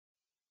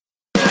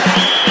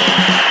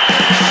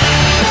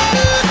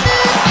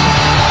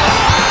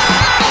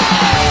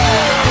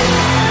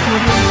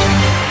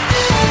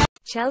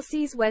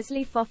Chelsea's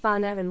Wesley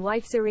Fofana and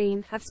wife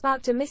Serene have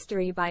sparked a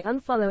mystery by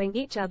unfollowing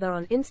each other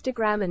on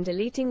Instagram and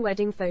deleting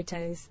wedding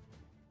photos.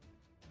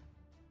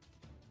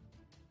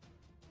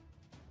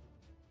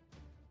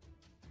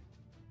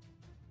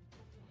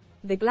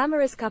 The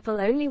glamorous couple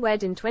only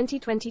wed in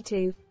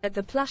 2022, at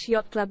the plush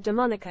yacht club de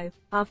Monaco,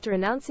 after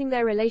announcing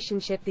their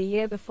relationship the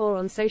year before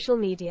on social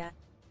media.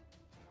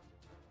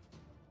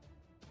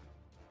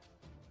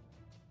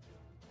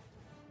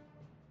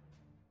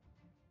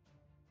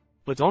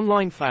 But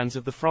online fans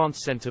of the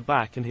France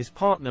centre-back and his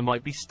partner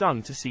might be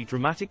stunned to see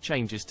dramatic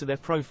changes to their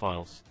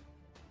profiles.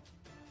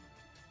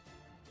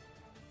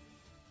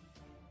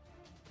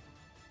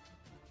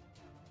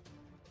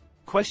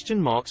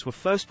 Question marks were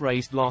first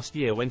raised last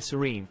year when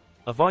Serene,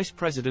 a vice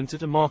president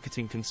at a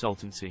marketing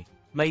consultancy,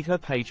 made her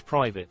page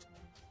private.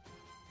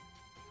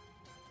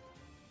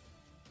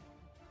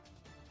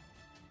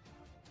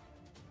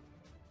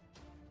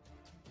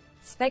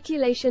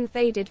 Speculation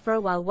faded for a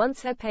while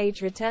once her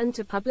page returned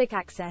to public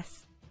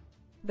access.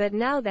 But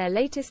now their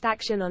latest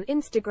action on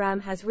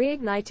Instagram has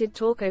reignited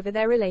talk over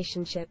their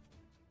relationship.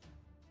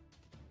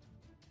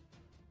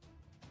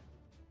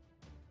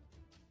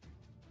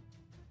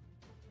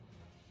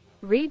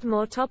 Read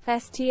more.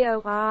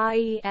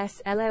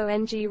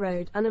 Top-STORIESLONG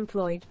road,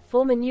 unemployed,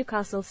 former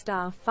Newcastle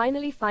star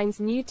finally finds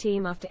new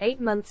team after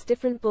 8 months.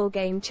 Different ball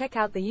game. Check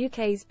out the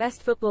UK's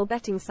best football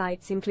betting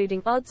sites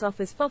including Odds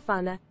Offers.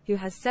 Fofana, who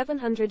has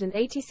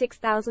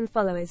 786,000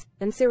 followers,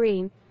 and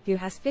Serene, who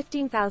has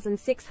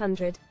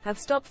 15,600, have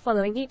stopped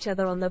following each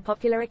other on the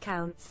popular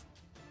accounts.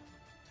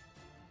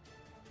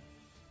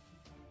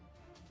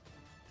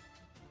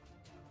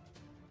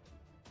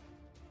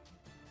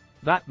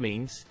 That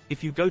means,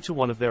 if you go to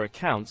one of their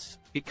accounts,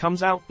 it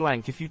comes out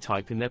blank if you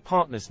type in their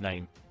partner's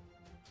name.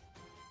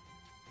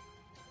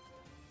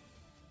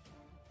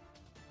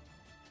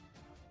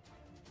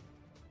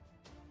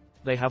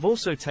 They have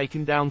also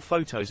taken down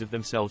photos of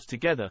themselves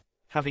together,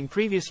 having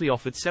previously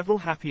offered several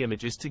happy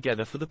images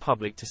together for the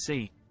public to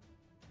see.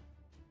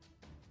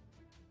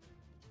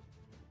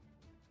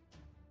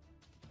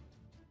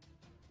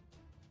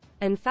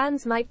 And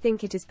fans might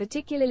think it is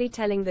particularly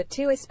telling that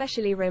two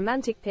especially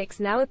romantic pics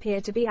now appear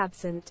to be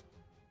absent.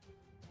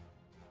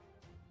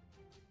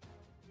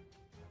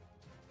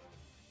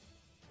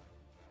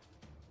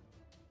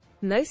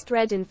 Most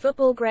read in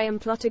football. Graham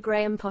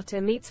Potter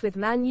meets with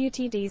Man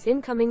Utd's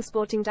incoming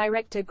sporting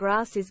director.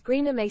 Grass is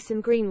greener. Mason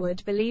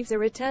Greenwood believes a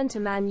return to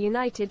Man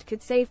United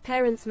could save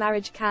parents'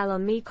 marriage. Cal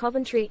on me.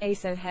 Coventry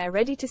Ace O'Hare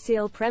ready to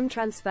seal Prem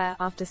transfer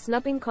after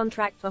snubbing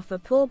contract offer.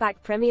 Pullback.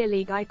 Premier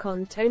League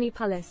icon Tony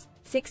Pulis,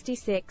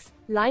 66,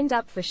 lined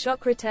up for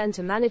shock return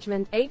to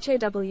management.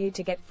 HOW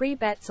to get free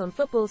bets on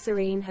football.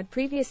 Serene had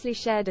previously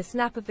shared a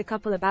snap of the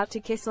couple about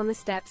to kiss on the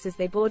steps as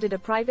they boarded a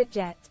private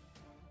jet.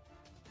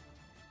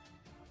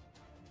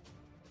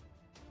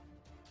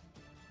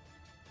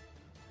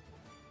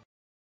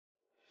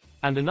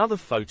 And another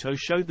photo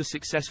showed the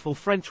successful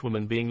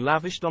Frenchwoman being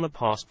lavished on a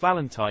past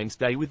Valentine's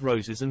Day with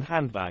roses and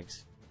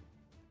handbags.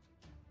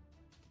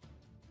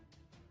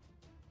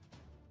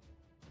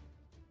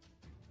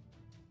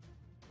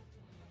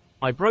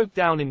 I broke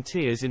down in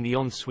tears in the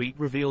ensuite,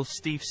 reveals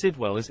Steve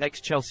Sidwell as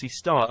ex-Chelsea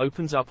star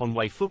opens up on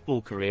way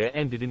football career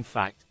ended. In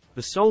fact,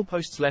 the sole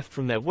posts left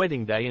from their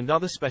wedding day and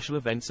other special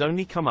events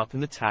only come up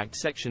in the tagged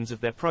sections of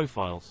their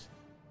profiles.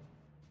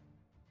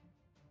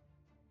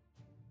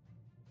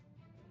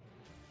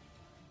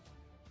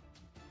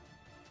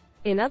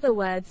 In other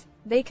words,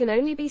 they can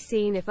only be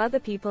seen if other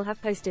people have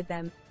posted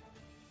them.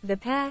 The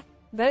pair,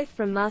 both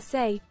from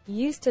Marseille,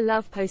 used to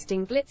love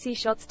posting glitzy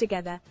shots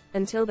together,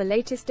 until the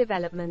latest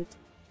development.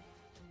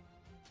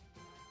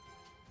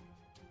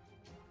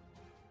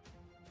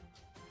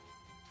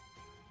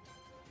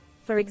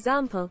 For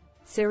example,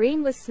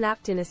 Serene was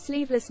snapped in a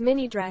sleeveless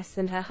mini dress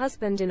and her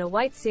husband in a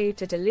white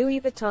suit at a Louis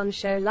Vuitton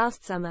show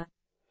last summer.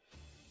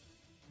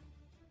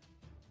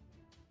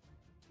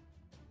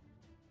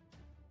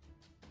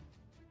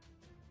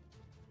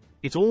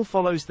 It all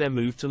follows their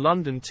move to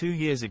London 2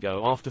 years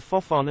ago after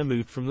Fofana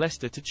moved from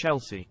Leicester to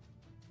Chelsea.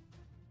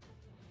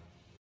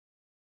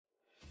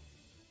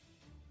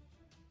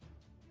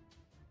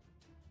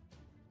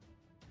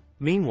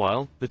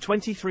 Meanwhile, the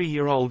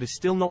 23-year-old is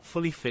still not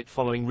fully fit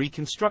following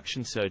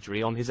reconstruction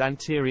surgery on his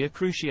anterior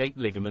cruciate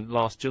ligament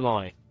last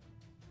July.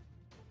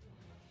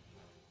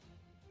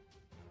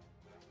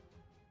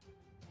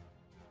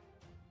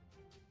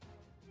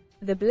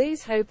 The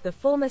Blues hope the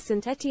former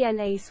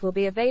Saint-Étienne ace will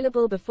be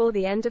available before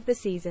the end of the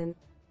season.